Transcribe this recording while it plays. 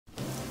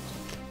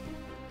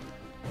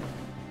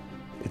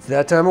It's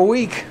that time of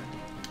week.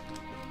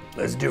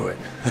 Let's do it.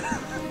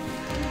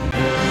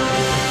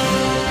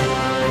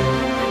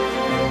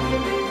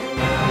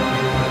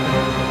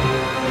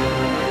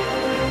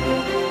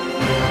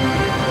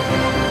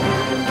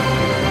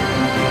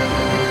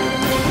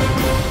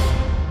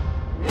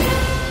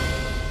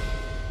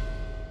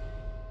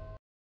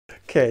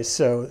 Okay,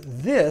 so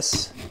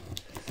this,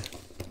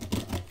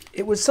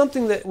 it was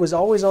something that was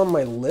always on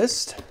my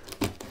list,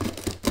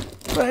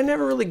 but I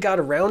never really got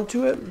around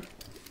to it.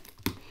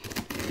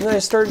 And then I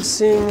started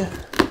seeing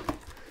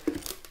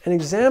an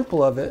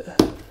example of it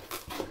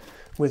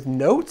with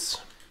notes,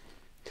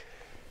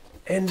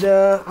 and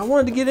I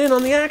wanted to get in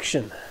on the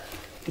action.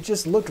 It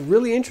just looked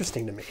really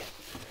interesting to me.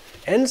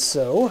 And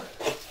so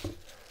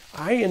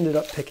I ended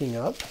up picking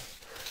up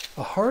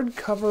a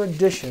hardcover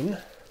edition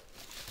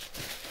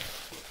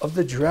of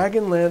the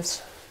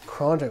DragonLance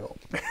Chronicles.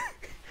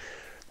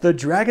 The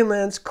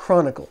DragonLance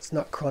Chronicles,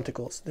 not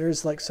Chronicles.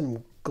 There's like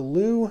some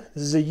glue.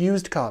 This is a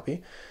used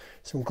copy.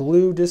 Some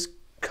glue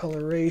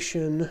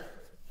discoloration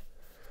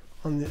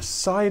on the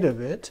side of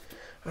it.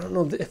 I don't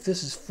know if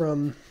this is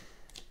from,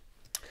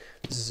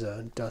 this is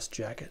a dust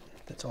jacket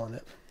that's on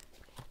it.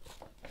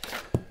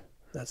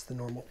 That's the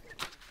normal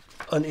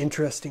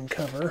uninteresting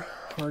cover,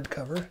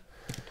 hardcover.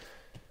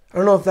 I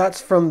don't know if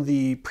that's from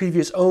the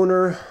previous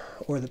owner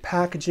or the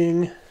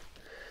packaging.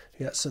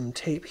 We got some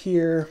tape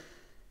here.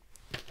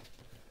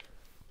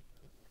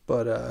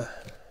 But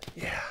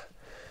yeah.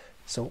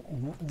 So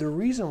the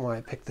reason why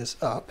I picked this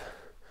up,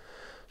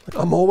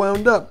 I'm all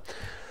wound up.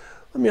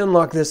 Let me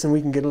unlock this and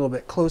we can get a little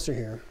bit closer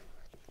here.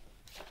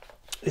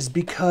 Is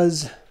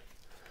because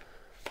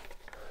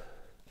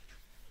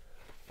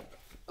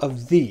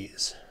of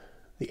these,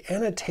 the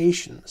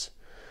annotations.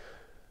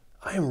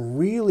 I am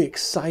really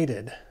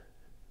excited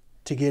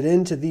to get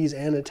into these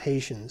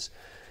annotations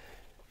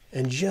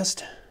and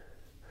just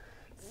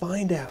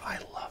find out. I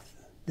love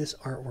this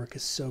artwork,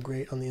 is so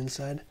great on the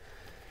inside,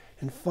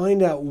 and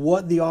find out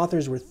what the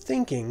authors were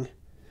thinking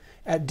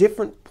at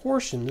different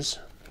portions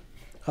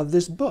of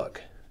this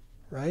book,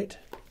 right?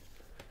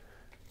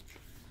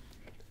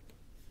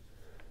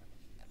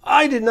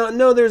 I did not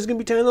know there was going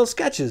to be tiny little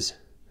sketches.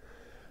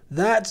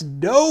 That's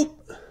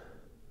dope.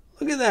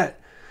 Look at that.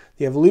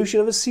 The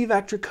evolution of a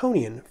Seavac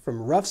Draconian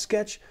from rough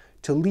sketch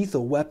to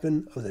lethal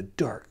weapon of the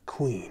Dark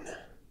Queen.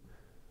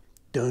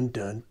 Dun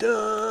dun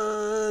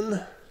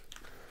dun.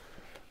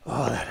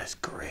 Oh, that is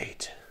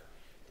great.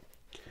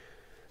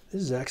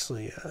 This is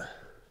actually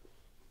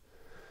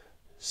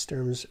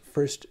Sturm's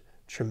first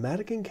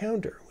traumatic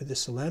encounter with the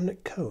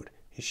Salamnic Code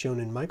is shown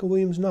in Michael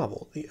Williams'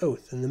 novel, The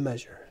Oath and the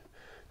Measure.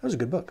 That was a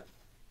good book.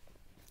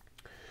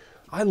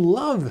 I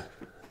love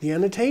the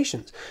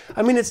annotations.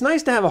 I mean, it's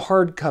nice to have a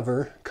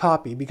hardcover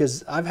copy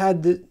because I've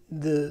had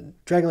the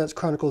DragonLance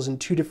Chronicles in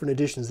two different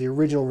editions, the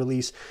original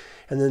release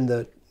and then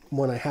the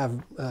one I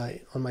have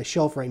on my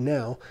shelf right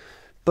now.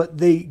 But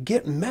they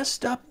get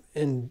messed up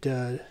and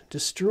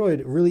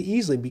destroyed really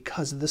easily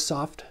because of the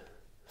soft,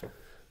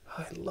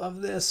 I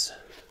love this,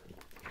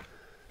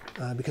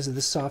 because of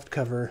the soft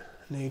cover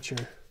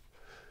nature.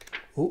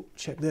 Oh,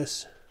 check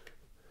this.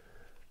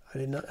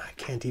 I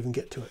can't even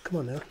get to it. Come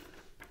on now.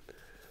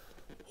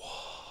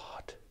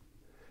 What?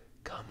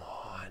 Come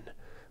on.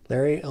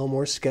 Larry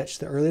Elmore sketched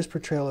the earliest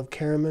portrayal of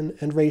Caraman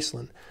and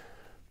Raceland.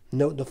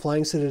 Note the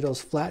Flying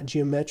Citadel's flat,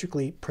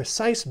 geometrically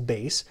precise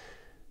base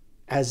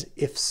as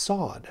if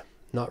sawed,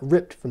 not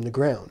ripped from the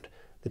ground.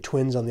 The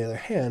twins, on the other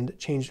hand,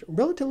 changed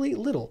relatively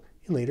little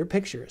in later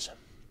pictures.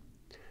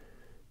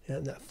 Yeah,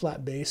 that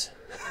flat base.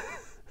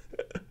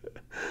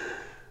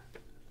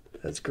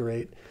 That's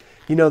great.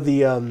 You know,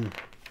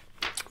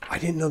 I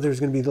didn't know there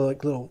was going to be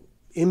like little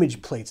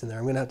image plates in there.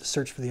 I'm going to have to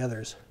search for the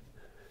others.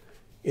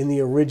 In the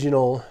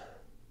original,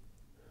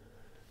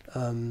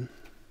 oh,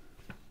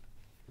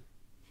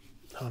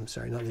 I'm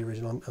sorry, not the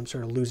original. I'm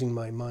sort of losing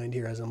my mind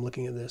here as I'm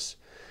looking at this.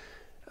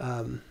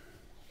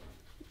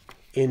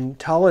 In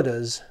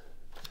Talada's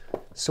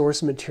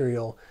source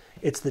material,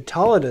 it's the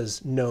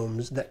Talada's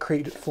gnomes that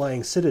create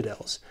flying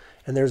citadels.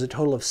 And there's a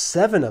total of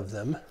 7 of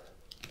them.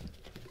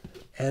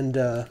 And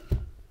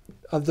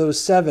of those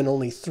 7,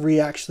 only 3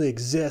 actually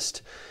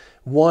exist.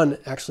 1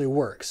 actually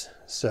works.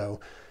 So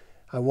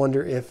I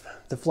wonder if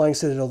the flying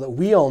citadel that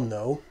we all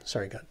know,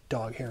 sorry, got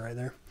dog hair right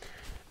there,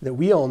 that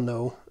we all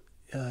know,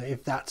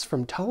 if that's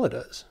from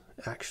Talada's,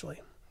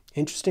 actually.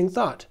 Interesting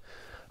thought.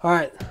 All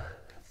right.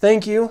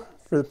 Thank you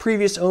for the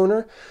previous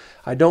owner.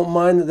 I don't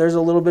mind that there's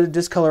a little bit of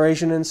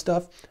discoloration and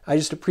stuff. I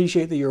just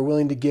appreciate that you're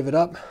willing to give it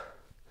up.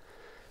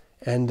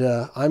 And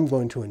I'm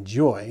going to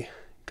enjoy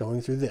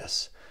going through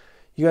this.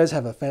 You guys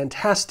have a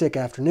fantastic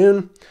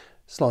afternoon.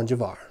 Slán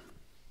Javar.